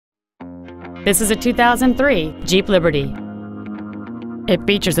This is a 2003 Jeep Liberty. It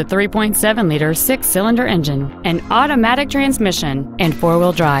features a 3.7-liter six-cylinder engine, an automatic transmission, and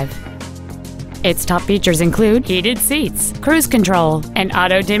four-wheel drive. Its top features include heated seats, cruise control, an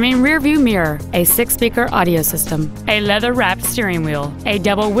auto-dimming rear-view mirror, a six-speaker audio system, a leather-wrapped steering wheel, a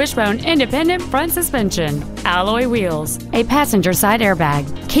double wishbone independent front suspension, alloy wheels, a passenger side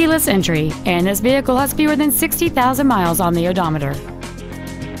airbag, keyless entry, and this vehicle has fewer than 60,000 miles on the odometer.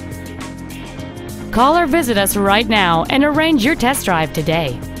 Call or visit us right now and arrange your test drive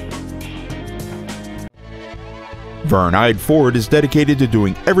today. VernEideFord is dedicated to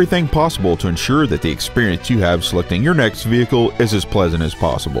doing everything possible to ensure that the experience you have selecting your next vehicle is as pleasant as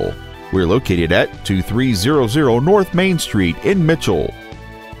possible. We're located at 2300 North Main Street in Mitchell.